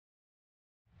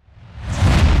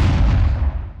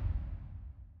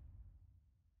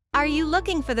Are you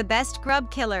looking for the best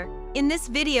grub killer? In this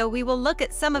video we will look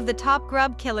at some of the top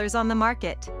grub killers on the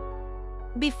market.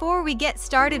 Before we get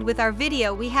started with our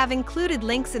video, we have included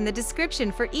links in the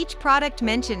description for each product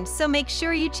mentioned, so make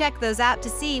sure you check those out to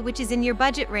see which is in your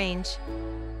budget range.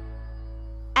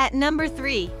 At number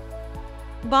 3.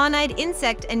 Bonide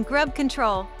Insect and Grub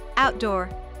Control, Outdoor.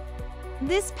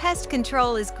 This pest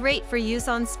control is great for use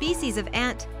on species of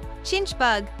ant, chinch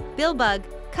bug, billbug,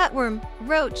 cutworm,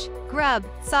 roach, grub,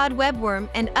 sod webworm,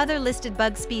 and other listed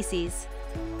bug species.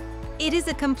 It is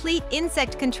a complete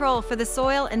insect control for the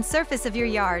soil and surface of your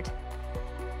yard.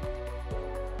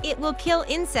 It will kill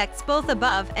insects both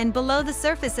above and below the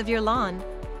surface of your lawn.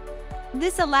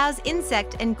 This allows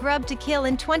insect and grub to kill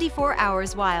in 24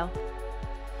 hours while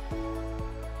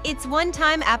its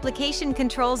one-time application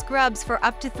controls grubs for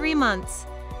up to 3 months.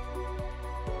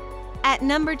 At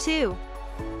number 2.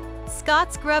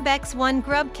 Scott's Grub X1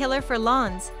 Grub Killer for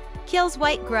Lawns, kills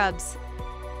white grubs.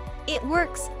 It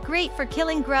works great for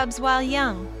killing grubs while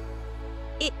young.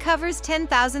 It covers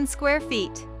 10,000 square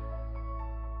feet.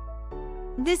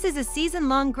 This is a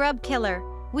season-long grub killer,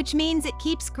 which means it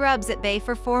keeps grubs at bay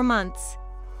for 4 months.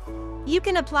 You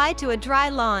can apply to a dry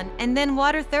lawn and then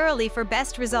water thoroughly for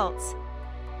best results.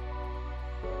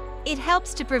 It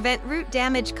helps to prevent root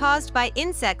damage caused by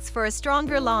insects for a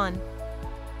stronger lawn.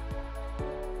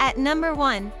 At number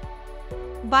 1.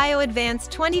 BioAdvanced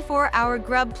 24-Hour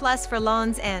Grub Plus for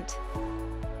Lawns Ant.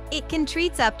 It can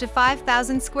treat up to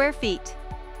 5,000 square feet.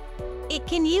 It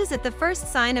can use at the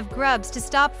first sign of grubs to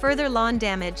stop further lawn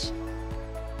damage.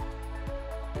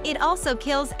 It also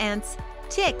kills ants,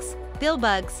 ticks,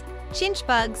 billbugs, chinch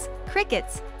bugs,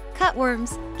 crickets,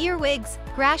 cutworms, earwigs,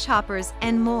 grasshoppers,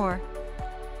 and more.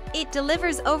 It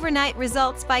delivers overnight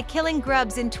results by killing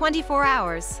grubs in 24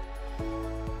 hours.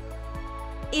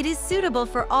 It is suitable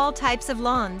for all types of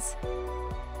lawns.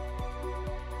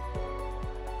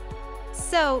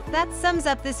 So, that sums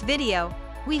up this video.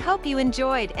 We hope you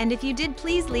enjoyed, and if you did,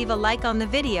 please leave a like on the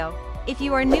video. If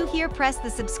you are new here, press the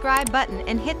subscribe button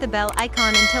and hit the bell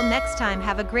icon. Until next time,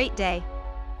 have a great day.